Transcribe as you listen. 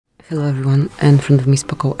Hello everyone, in front of me is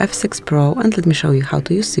POCO F6 Pro, and let me show you how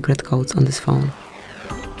to use secret codes on this phone.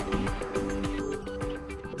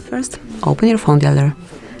 First, open your phone dialer,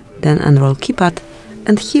 then unroll keypad,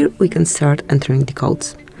 and here we can start entering the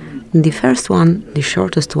codes. The first one, the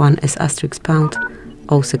shortest one, is *# 06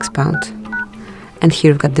 £. And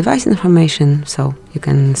here we've got device information, so you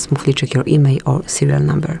can smoothly check your email or serial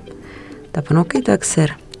number. Tap on OK to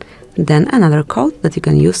exit. Then another code that you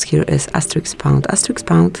can use here is *# 225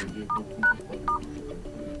 £*.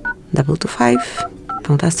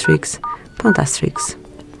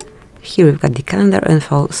 Here we've got the calendar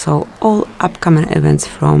info, so all upcoming events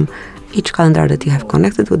from each calendar that you have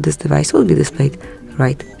connected with this device will be displayed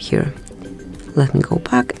right here. Let me go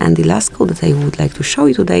back, and the last code that I would like to show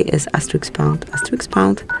you today is *#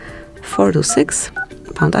 426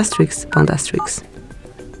 £**.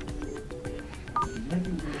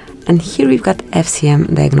 And here we've got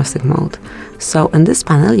FCM diagnostic mode. So in this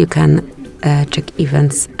panel you can check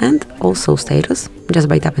events and also status. Just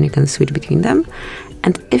by tapping you can switch between them.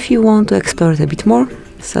 And if you want to explore it a bit more,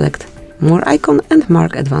 select more icon and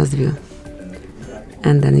mark advanced view.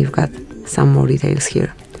 And then you've got some more details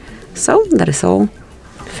here. So that is all.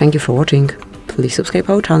 Thank you for watching. Please subscribe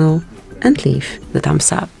our channel and leave the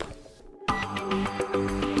thumbs up.